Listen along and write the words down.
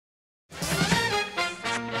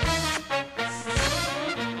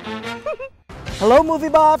Hello movie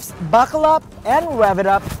buffs, buckle up and rev it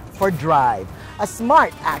up for Drive, a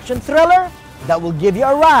smart action thriller that will give you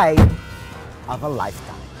a ride of a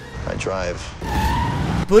lifetime. I drive.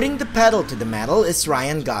 Putting the pedal to the metal is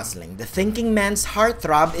Ryan Gosling. The thinking man's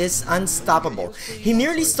heartthrob is unstoppable. He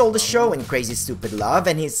nearly stole the show in Crazy Stupid Love,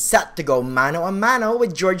 and he's set to go mano a mano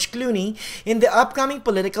with George Clooney in the upcoming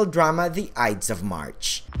political drama The Ides of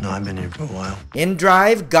March. No, I've been here for a while. In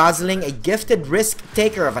Drive, Gosling, a gifted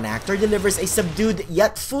risk-taker of an actor, delivers a subdued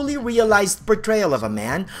yet fully realized portrayal of a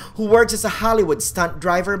man who works as a Hollywood stunt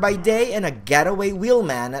driver by day and a getaway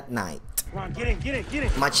wheelman at night. Come on, get in.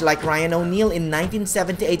 Much like Ryan O'Neal in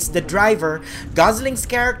 1978's The Driver, Gosling's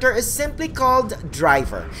character is simply called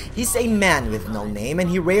Driver. He's a man with no name and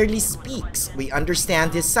he rarely speaks. We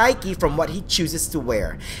understand his psyche from what he chooses to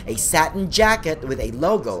wear, a satin jacket with a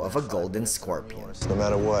logo of a golden scorpion. No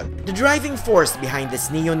matter what. The driving force behind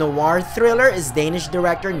this neo-noir thriller is Danish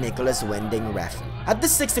director Nicholas Winding Refn. At the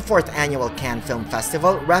 64th Annual Cannes Film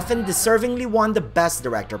Festival, Refn deservingly won the Best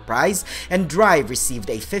Director prize, and Drive received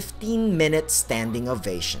a 15-minute standing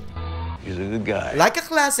ovation. He's a good guy. Like a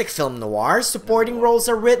classic film noir, supporting roles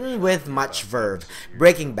are written with much verve.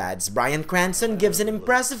 Breaking Bad's Bryan Cranston gives an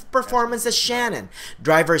impressive performance as Shannon,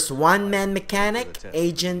 Driver's one-man mechanic,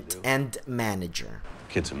 agent, and manager.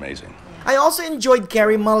 Kid's amazing. I also enjoyed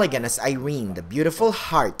Carey Mulligan as Irene, the beautiful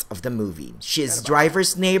heart of the movie. She is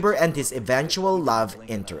Driver's neighbor and his eventual love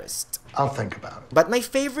interest. I'll think about it. But my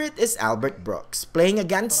favorite is Albert Brooks, playing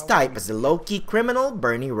against type as the low-key criminal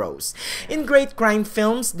Bernie Rose. In great crime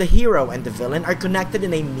films, the hero and the villain are connected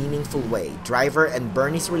in a meaningful way. Driver and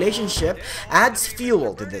Bernie's relationship adds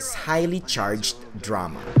fuel to this highly charged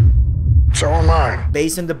drama. So am I.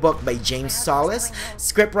 Based on the book by James Solis,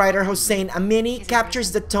 scriptwriter Hossein Amini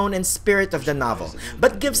captures the tone and spirit of the novel,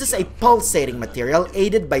 but gives us a pulsating material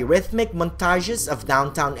aided by rhythmic montages of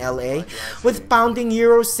downtown LA with pounding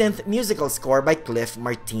Eurosynth musical score by Cliff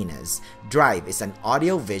Martinez. Drive is an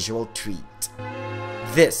audio-visual treat.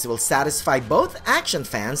 This will satisfy both action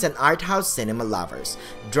fans and art house cinema lovers.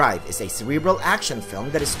 Drive is a cerebral action film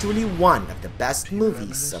that is truly one of the best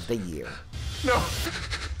movies of the year. No.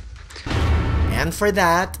 And for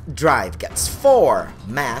that, Drive gets 4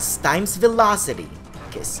 mass times velocity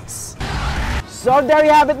kisses. So there you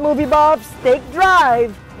have it, movie buffs. Take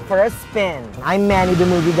Drive for a spin. I'm Manny the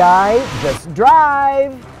Movie Guy. Just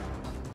drive.